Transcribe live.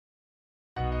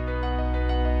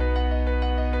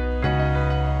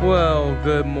Well,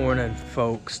 good morning,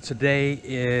 folks. Today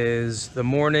is the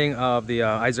morning of the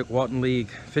Izaak Walton League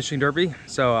Fishing Derby.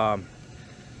 So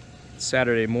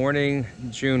Saturday morning,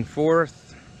 June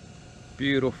 4th.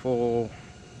 Beautiful,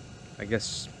 I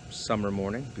guess, summer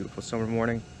morning. Beautiful summer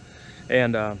morning.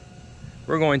 And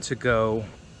we're going to go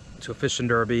to a fishing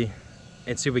derby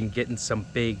and see if we can get in some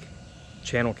big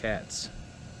channel cats.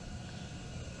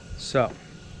 So,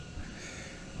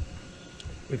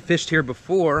 we fished here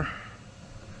before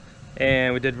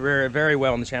and we did very, very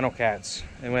well in the channel cats,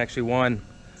 and we actually won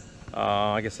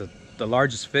I guess the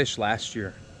largest fish last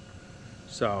year.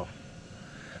 So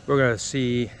we're gonna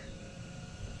see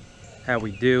how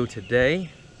we do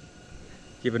today,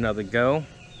 give it another go.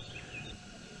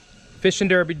 Fishing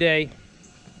derby day,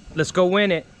 let's go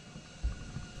win it.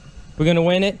 We're gonna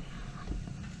win it,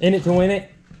 in it to win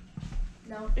it.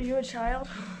 No, are you a child?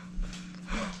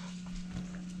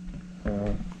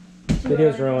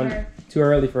 Video's ruined. Too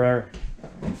early for her.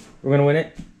 We're gonna win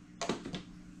it.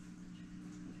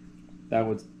 That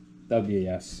would be a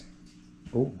yes.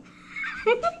 Oh.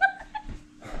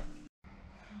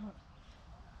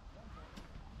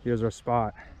 Here's our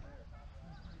spot.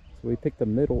 So we picked the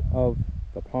middle of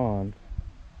the pond.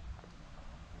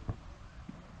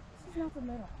 This is not the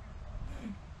middle.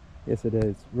 Yes, it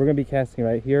is. We're gonna be casting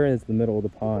right here, and it's the middle of the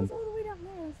pond. It's all the way down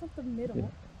there. It's not the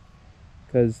middle.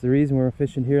 Because the reason we're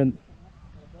fishing here,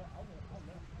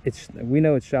 we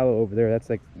know it's shallow over there. That's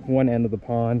like one end of the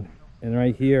pond, and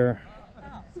right here,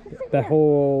 that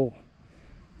whole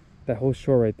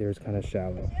shore right there is kind of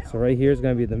shallow. So right here is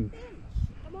gonna be the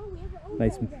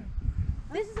nice.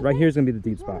 Right here is gonna be the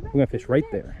deep spot. We're gonna fish right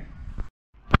there.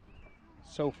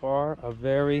 So far, a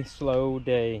very slow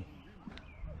day.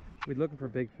 We're looking for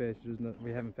big fish. We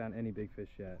haven't found any big fish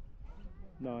yet.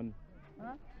 None.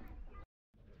 Huh?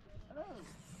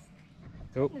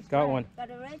 Oh, got one.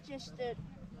 Got it registered.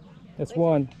 That's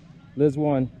one. Liz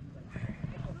won.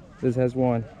 Liz has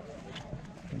one.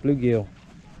 Bluegill.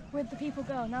 Where'd the people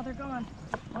go? Now they're gone.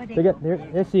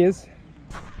 There she is.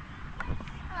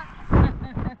 I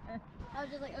was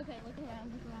just like, okay, look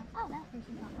around, look around. Oh, that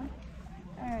person's got one.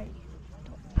 Alright.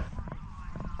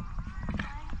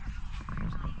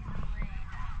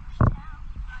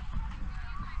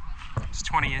 It's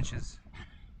 20 inches.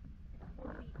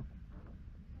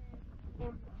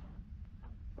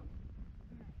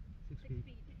 6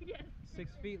 feet. Yes.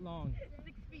 6 feet long.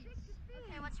 6 feet.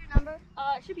 Okay, what's your number?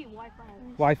 It should be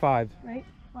Y5. Y5. Right?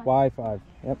 Y5.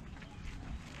 Yep.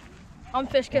 I'm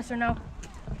fish kisser now.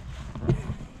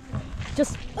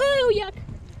 Just, oh, yuck.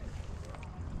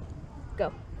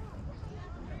 Go.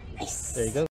 Nice. There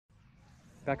you go.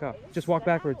 Back up. Just walk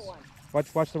backwards.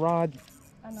 Watch the rod.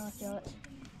 I know, I feel it.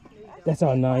 That's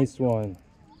a nice one.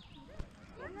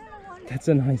 That's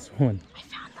a nice one. I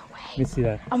found the way. Let me see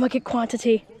that. I'm gonna get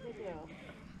quantity.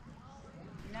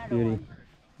 Beauty.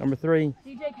 Number 3.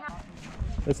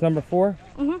 That's number 4?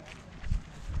 Mm-hmm.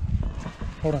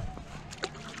 Hold on.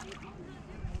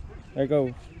 There it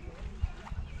goes.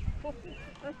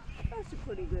 That's a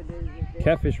pretty good.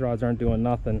 Catfish rods aren't doing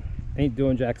nothing. Ain't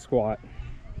doing jack squat.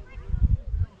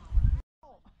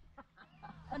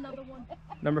 Another one.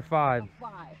 Number 5.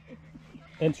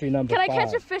 Entry number 5. Can I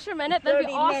catch a fish a minute? That'd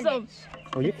be awesome. Minutes.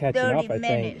 Oh, you're catching up, I 30 think.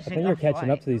 minutes, I think you're catching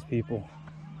enough up to these people.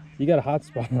 You got a hot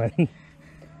spot.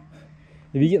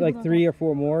 If you get like 3 or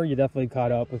 4 more, you're definitely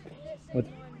caught up with.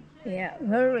 Yeah,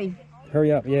 hurry. Hurry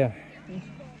up, yeah.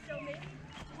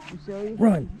 Run!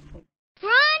 Run,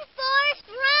 Forrest,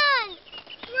 run!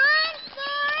 Run,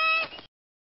 Forrest!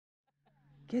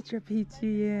 Get your PT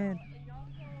in.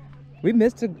 We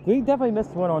definitely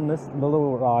missed one on the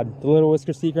little rod, the little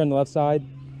whisker seeker on the left side.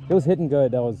 It was hitting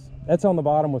good. That's on the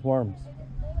bottom with worms.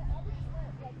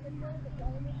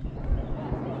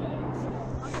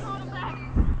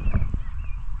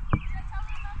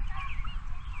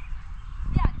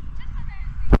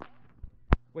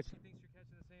 What, she thinks you're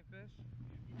catching the same fish?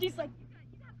 She's like,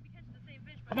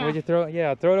 Where'd you throw it?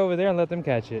 Yeah, throw it over there and let them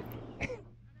catch it.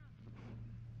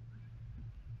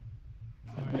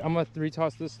 I'm gonna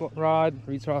retoss this rod,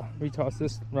 retoss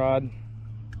this rod.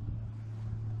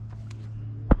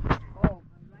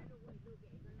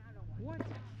 What?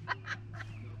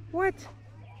 What?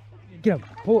 Get him,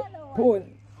 pull it.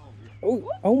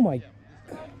 Oh my. it's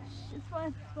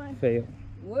fine, it's fine. Fail.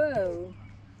 Whoa.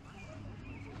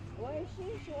 Why is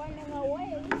she running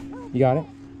away? You got it?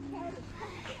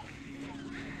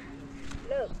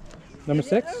 Look. Number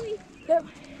 6? Yep.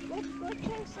 Let's go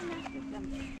chase them after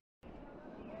them.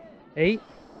 8?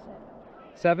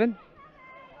 7?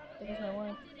 There's no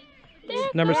one.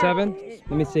 Number 7?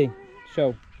 Let me see.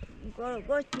 Show. Go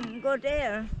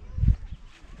there.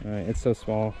 All right, it's so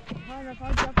small.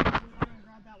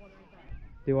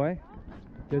 Do I?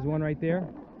 There's one right there.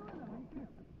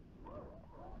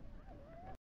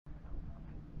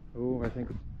 Oh, I think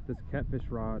this catfish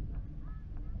rod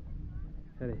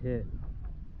had a hit.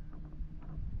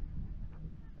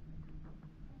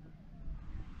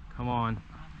 Come on.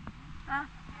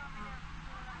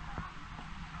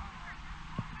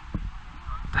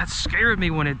 That scared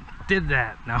me when it did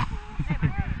that. No.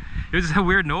 It was a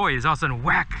weird noise. All of a sudden,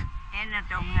 whack. And I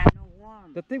don't have no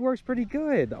worm. The thing works pretty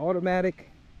good. The automatic.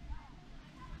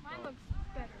 Mine looks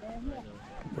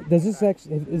better. Does this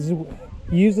actually, you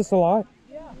use this a lot?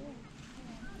 Yeah.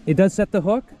 It does set the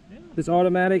hook? This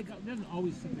automatic? It doesn't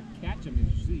always seem to catch them,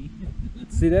 as you see.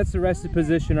 See, that's the rested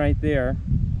position right there.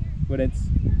 When it's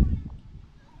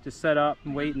just set up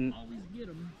and waiting. Always get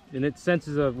them. And it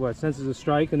senses a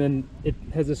strike, and then it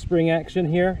has a spring action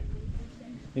here.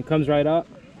 It comes right up.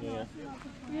 Yeah.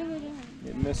 Reel it in.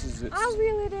 It misses its... I'll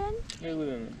reel it in. Reel it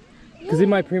in. Because it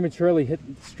might prematurely hit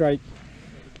the strike,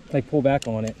 like pull back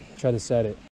on it, try to set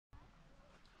it.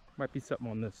 Might be something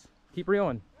on this. Keep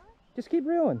reeling. Just keep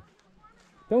reeling.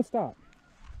 Don't stop.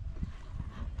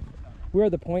 We're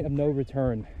at the point of no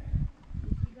return.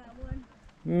 You got one?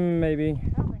 Maybe.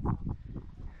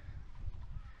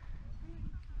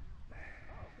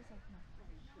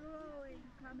 Slowly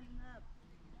coming up.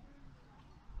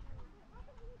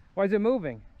 Why is it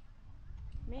moving?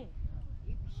 Me.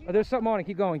 Oh, there's something on it.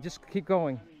 Keep going. Just keep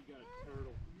going. You got a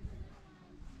turtle.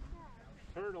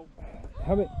 Turtle.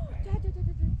 How many? What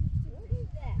is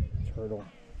that? Turtle.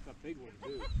 It's a big one,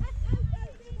 too.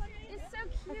 It's so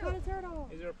cute. I got a turtle.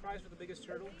 Is there a prize for the biggest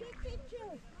turtle?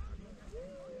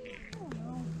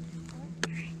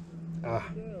 Ah.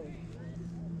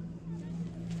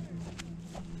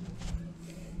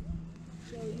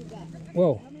 So you got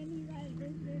Whoa. how many right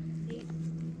this?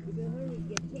 You can hurry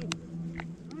get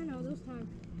 10. I know, those times.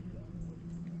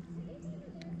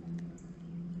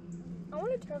 I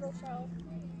want a turtle shell.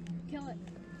 Kill it.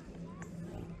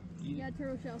 Yeah,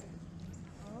 turtle shell.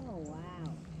 Oh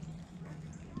wow.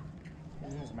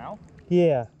 Is it in his mouth?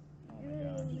 Yeah.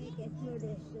 Make it through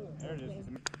this soup. There it is.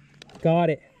 Got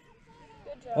it.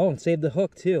 Good job. Oh, and save the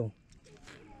hook too.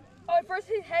 Oh, at first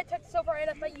his head tucked so far in,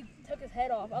 I thought you took his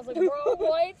head off. I was like, bro,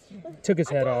 what? Took his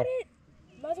head I got off. it.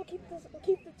 Might as well keep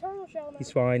the turtle shell now.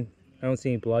 He's fine. I don't see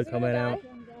any blood Is he gonna coming die?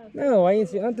 out. No, I ain't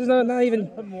see. There's not even.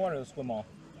 Put him in water to swim off.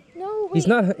 No, wait. He's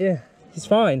not. Yeah, he's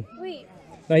fine. Wait,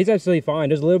 No, he's absolutely fine.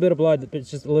 There's a little bit of blood, but it's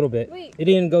just a little bit. Wait. It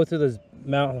didn't go through the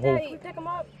mouth hole. Daddy, pick him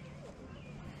up.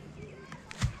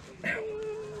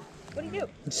 What do you do?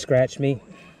 It scratched me.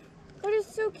 But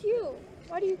it's so cute.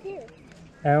 Why do you care?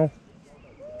 Ow.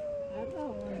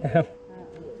 Ow.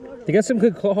 They got some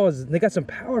good claws. They got some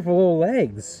powerful little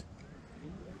legs.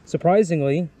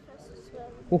 Surprisingly.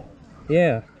 Ooh,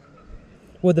 yeah.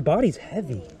 Well, the body's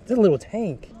heavy. It's a little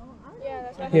tank. Yeah,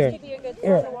 that's why Here. he's keeping a good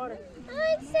Here. source of water.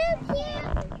 Oh, it's so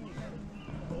cute.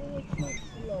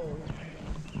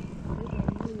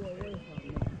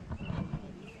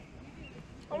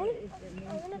 I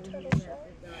want a turtle shell.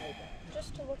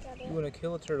 Just to look at it. You want to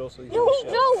kill a turtle so you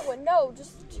No,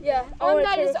 just yeah. One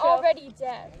that is already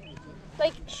dead.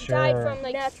 Like died Sure. from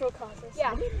like natural causes.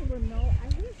 Yeah.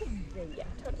 Yeah,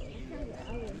 totally.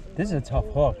 This is a tough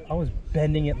hook. I was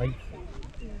bending it like.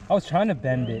 I was trying to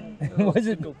bend it. Was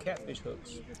it? Go catfish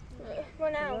hooks.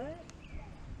 For now.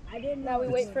 Now we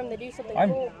wait for him to do something I'm-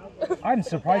 cool. I'm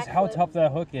surprised how tough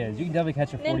that hook is. You can definitely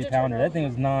catch a 40 pounder. That thing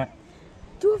was not.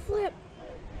 Do a flip.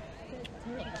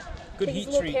 Good Take heat his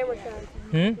little treat. camera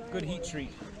shot. Good heat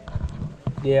treat.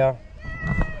 Yeah.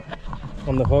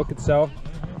 On the hook itself.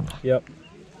 Yep.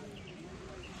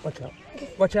 Watch out.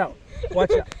 Watch out.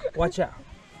 Watch out. Watch out.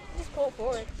 Just pull it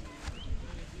forward.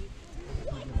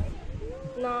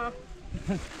 Nah.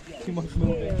 Too much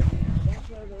movement.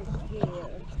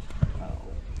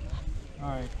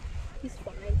 Alright. He's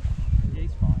fine. Yeah,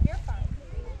 he's fine. You're fine.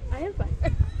 I am fine.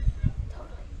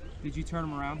 Did you turn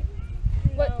him around?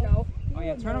 What? No. Oh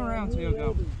yeah, turn him around so you'll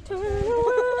go. Turn around.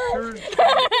 Turn.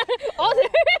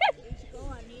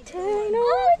 Turn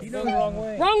around. You know the wrong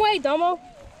way. Wrong way, Domo.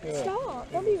 Yeah.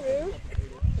 Stop. Don't be rude.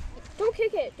 Don't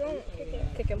kick it. Don't kick it.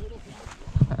 Kick him.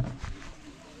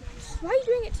 Why are you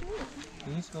doing it to me?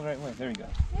 You need to go the right way. There you go.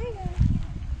 There you go.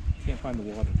 Can't find the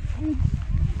water.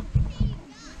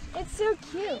 It's so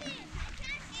cute.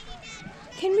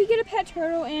 Can we get a pet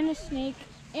turtle and a snake?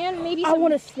 And maybe some... I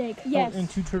want a snake. Yes. Oh, and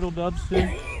 2 turtle doves too.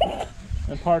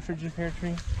 And partridge and pear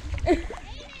tree.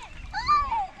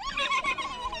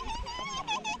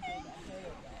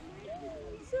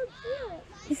 So cute.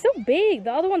 He's so big.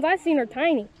 The other ones I've seen are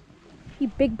tiny. He's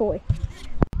big boy.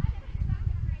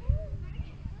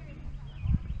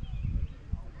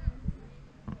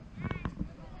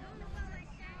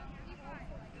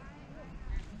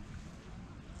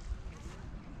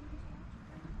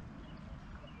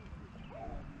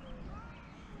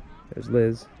 There's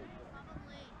Liz.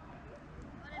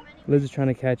 Liz is trying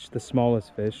to catch the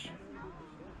smallest fish.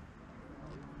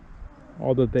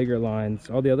 All the bigger lines,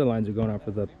 all the other lines are going out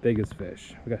for the biggest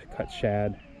fish. We got to cut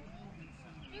shad.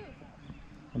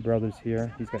 My brother's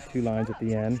here. He's got 2 lines at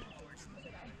the end.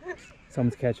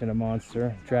 Someone's catching a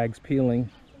monster. Drag's peeling.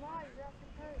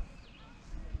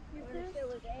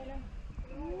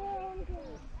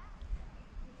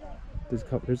 There's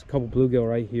a couple bluegill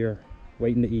right here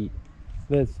waiting to eat.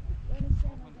 Liz.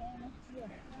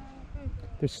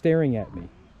 They're staring at me.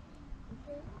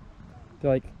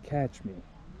 They're like, catch me.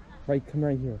 Right, come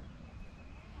right here.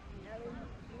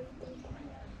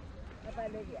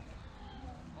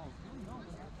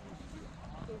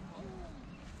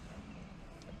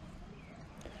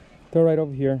 They're right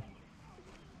over here.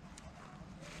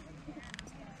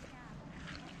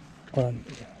 Wow.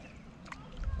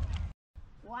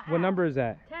 What number is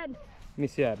that? 10. Let me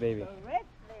see that, baby.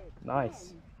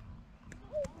 Nice.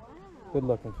 Good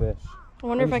looking fish. I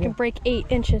wonder if I can break 8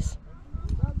 inches.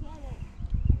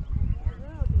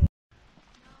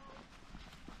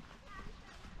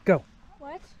 Go.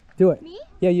 What? Do it. Me?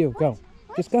 Yeah, you. Go.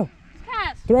 Just go.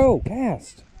 Cast. Throw.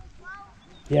 Cast.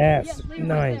 Yes.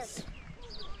 Nice.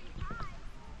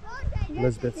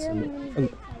 Elizabeth's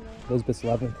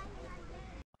 11th.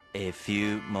 A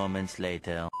few moments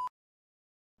later.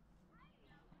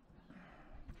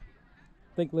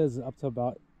 I think Liz is up to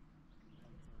about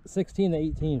 16 to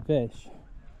 18 fish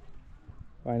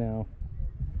by now.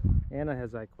 Anna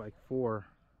has like 4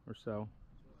 or so.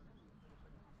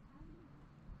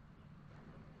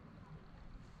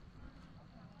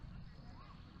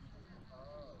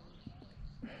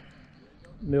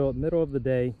 Middle of the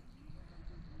day.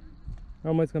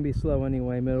 Normally it's gonna be slow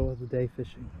anyway, middle of the day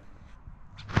fishing.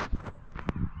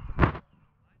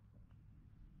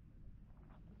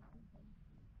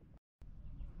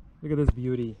 Look at this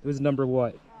beauty. It was number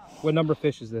what? What number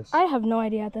fish is this? I have no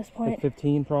idea at this point. Like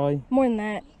 15 probably? More than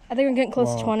that. I think I'm getting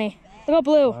close to 20. Look how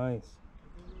blue. Nice.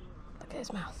 Look at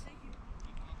his mouth.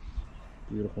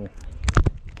 Beautiful.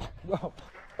 Whoa.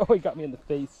 Oh, he got me in the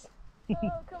face. Oh,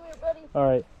 come here, buddy. All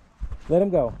right. Let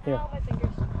him go. Here. Ow, my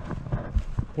fingers.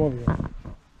 Come over here.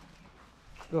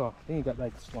 Oh, I think he got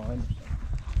like slime.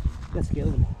 Let's get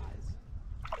him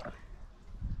eyes.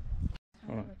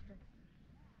 Hold on.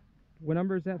 What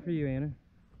number is that for you, Anna?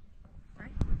 3.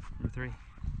 Number 3.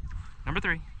 Number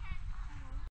 3.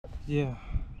 Yeah.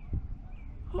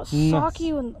 I'm gonna sock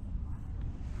you and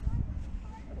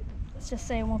let's just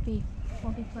say it won't be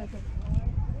pleasant.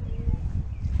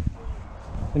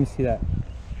 Let me see that.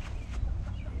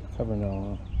 Cover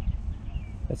no.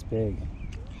 That's big.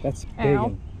 That's big.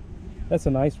 Ow. That's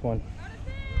a nice one.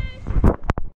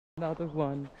 Another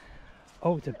one.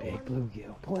 Oh, it's a big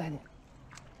bluegill. Pull that in.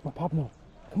 Come on, pop him up.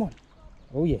 Come on.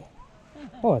 Oh yeah.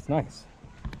 Oh, that's nice.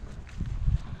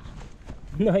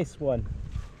 Nice one.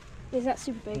 He's not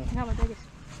super big. Not my biggest.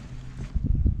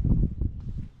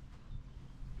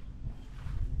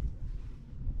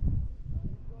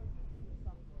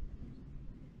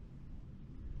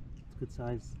 It's good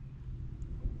size.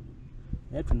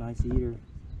 That's a nice eater.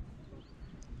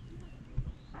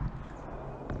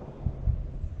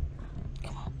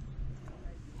 Come on.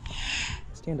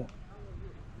 Stand up.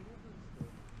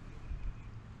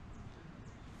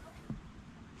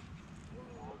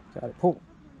 Got it. Pull.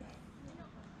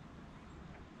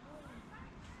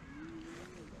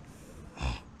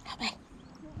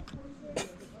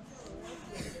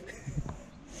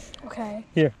 Okay.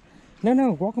 Here.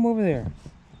 No, walk him over there.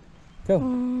 Go.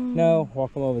 No,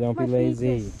 walk him over. Don't be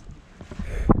lazy.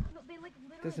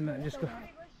 Doesn't matter. Just go.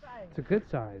 It's a good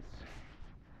size.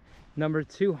 Number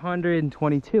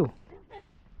 222.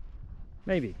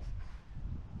 Maybe.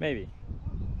 Maybe.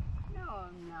 No,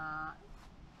 I'm not.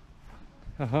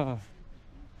 Uh-huh.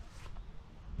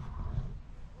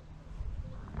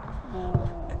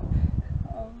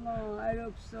 Oh no, I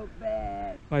look so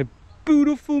bad. My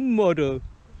beautiful mother.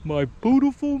 My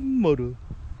beautiful mother.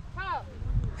 Kyle,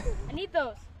 I need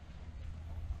those.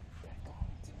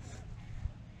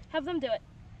 Have them do it.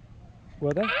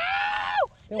 Will they? Ow!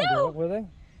 They won't do it, will they?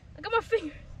 I got my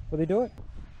finger. Will they do it?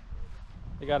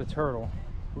 They got a turtle.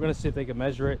 We're gonna see if they can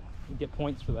measure it and get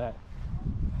points for that.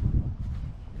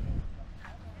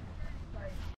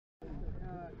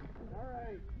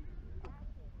 Alright.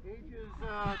 Ages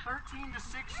 13 to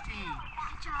 16.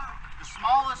 The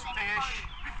smallest fish.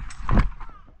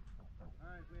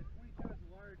 Alright, we had 20 times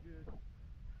the largest.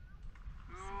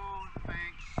 Who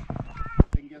thinks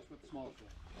they can guess what the smallest was?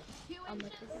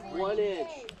 1 inch.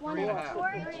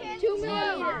 3.5. 2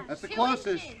 millimeters. That's the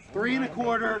closest. 3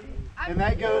 1/4. And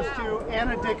that goes to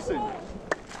Anna Dixon.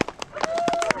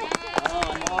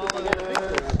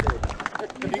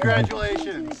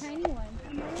 Congratulations. Tiny one.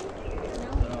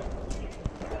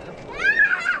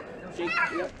 Shake,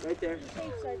 yep, right there.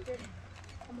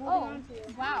 Oh,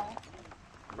 wow.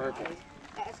 Perfect.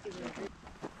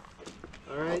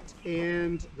 All right,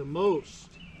 and the most,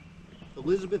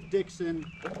 Elizabeth Dixon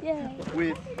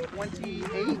with 28.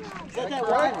 Is that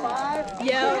right? 5?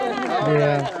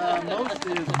 Yeah. Most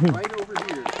is right over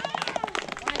here.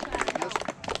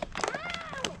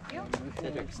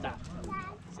 Cedric, stop.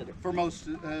 Cedric. For most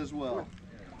as well.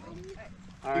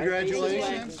 All right,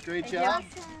 Congratulations, great job.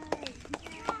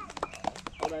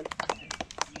 Hold on.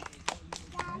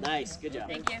 Nice, good job.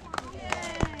 Thank you.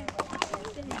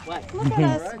 What? Look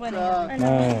at us winning.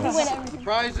 Nice. The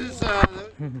prizes, the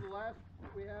last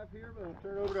we have here, but I'll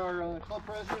turn it over to our club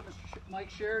president, Mr. Mike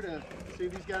Scher, to see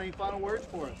if he's got any final words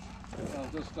for us.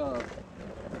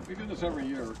 We do this every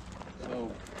year,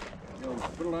 so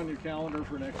put it on your calendar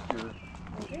for next year.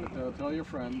 But tell your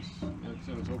friends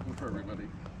that it's open for everybody,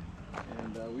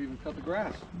 and we even cut the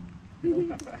grass.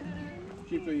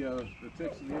 Keep the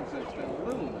ticks and the insects down a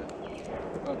little bit.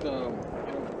 But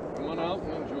come on out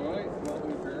and enjoy. Come out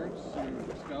with your parents,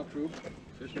 your scout troop.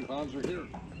 Fishing ponds are here,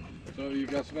 so you've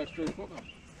got some extra equipment.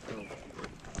 So